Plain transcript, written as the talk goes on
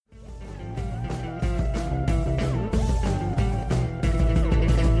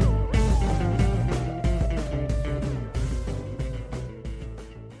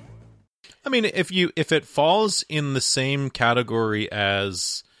mean, if it falls in the same category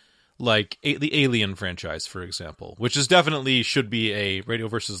as like the Alien franchise, for example, which is definitely should be a Radio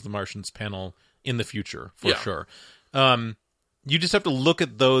versus the Martians panel in the future for sure. You just have to look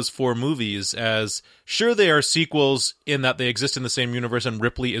at those 4 movies as, sure, they are sequels in that they exist in the same universe, and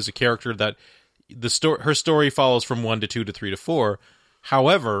Ripley is a character that her story follows from 1 to 2 to 3 to 4.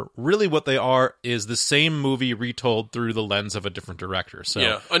 However, really what they are is the same movie retold through the lens of a different director.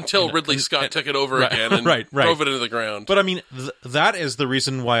 So until Ridley Scott took it over again and drove it into the ground. But I mean, that is the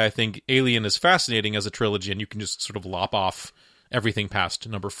reason why I think Alien is fascinating as a trilogy, and you can just sort of lop off everything past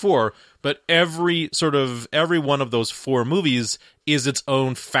number 4, but every one of those 4 movies is its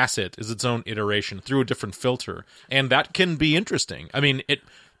own facet, is its own iteration through a different filter, and that can be interesting. I mean,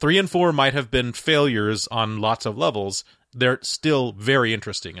 3 and 4 might have been failures on lots of levels. They're still very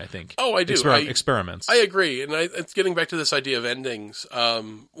interesting, I think. Oh, I do. Experiments. I agree, and it's getting back to this idea of endings.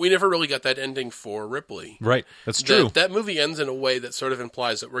 We never really got that ending for Ripley. Right, that's true. That movie ends in a way that sort of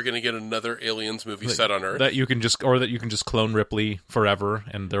implies that we're going to get another Aliens movie set on Earth. That you can just clone Ripley forever,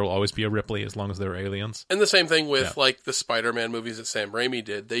 and there will always be a Ripley as long as there are aliens. And the same thing with like the Spider-Man movies that Sam Raimi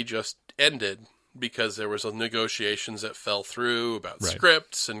did. They just ended because there was negotiations that fell through about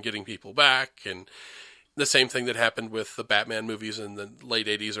scripts and getting people back, and the same thing that happened with the Batman movies in the late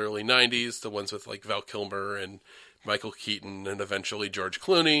 80s, early 90s, the ones with like Val Kilmer and Michael Keaton and eventually George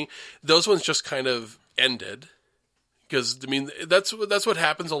Clooney. Those ones just kind of ended because, I mean, that's what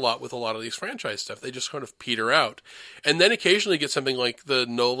happens a lot with a lot of these franchise stuff. They just kind of peter out. And then occasionally get something like the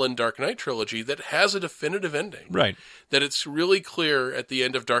Nolan Dark Knight trilogy that has a definitive ending. Right. That it's really clear at the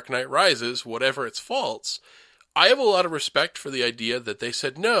end of Dark Knight Rises, whatever its faults. I have a lot of respect for the idea that they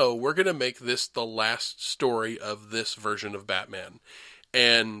said, no, we're going to make this the last story of this version of Batman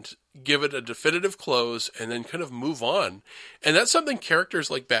and give it a definitive close and then kind of move on. And that's something characters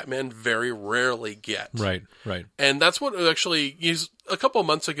like Batman very rarely get. Right, right. And that's what actually, a couple of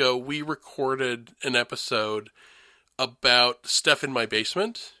months ago, we recorded an episode about Stuff in My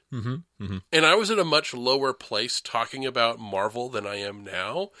Basement. Mm-hmm, mm-hmm. And I was at a much lower place talking about Marvel than I am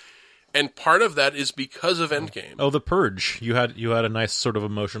now. And part of that is because of Endgame. Oh, the purge. You had a nice sort of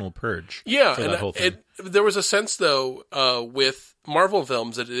emotional purge. Yeah, for that whole thing. There was a sense, though, with Marvel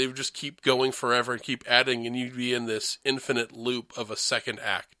films that they would just keep going forever and keep adding, and you'd be in this infinite loop of a second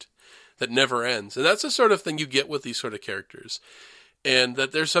act that never ends. And that's the sort of thing you get with these sort of characters. And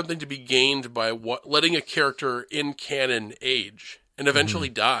that there's something to be gained by letting a character in canon age and eventually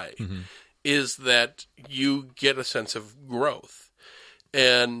die, is that you get a sense of growth.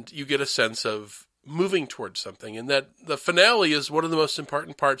 And you get a sense of moving towards something. And that the finale is one of the most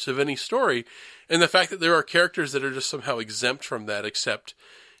important parts of any story. And the fact that there are characters that are just somehow exempt from that, except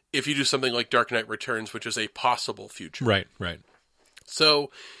if you do something like Dark Knight Returns, which is a possible future. Right, right.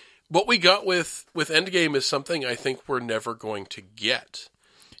 So what we got with Endgame is something I think we're never going to get.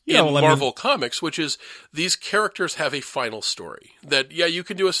 Marvel Comics, which is these characters have a final story. That, you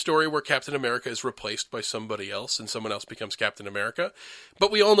can do a story where Captain America is replaced by somebody else and someone else becomes Captain America.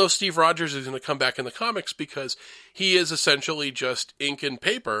 But we all know Steve Rogers is going to come back in the comics because he is essentially just ink and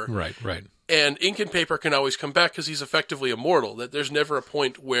paper. Right, right. And ink and paper can always come back because he's effectively immortal. That there's never a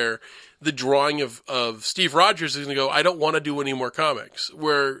point where the drawing of Steve Rogers is going to go, I don't want to do any more comics.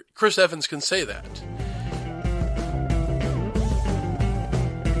 Where Chris Evans can say that.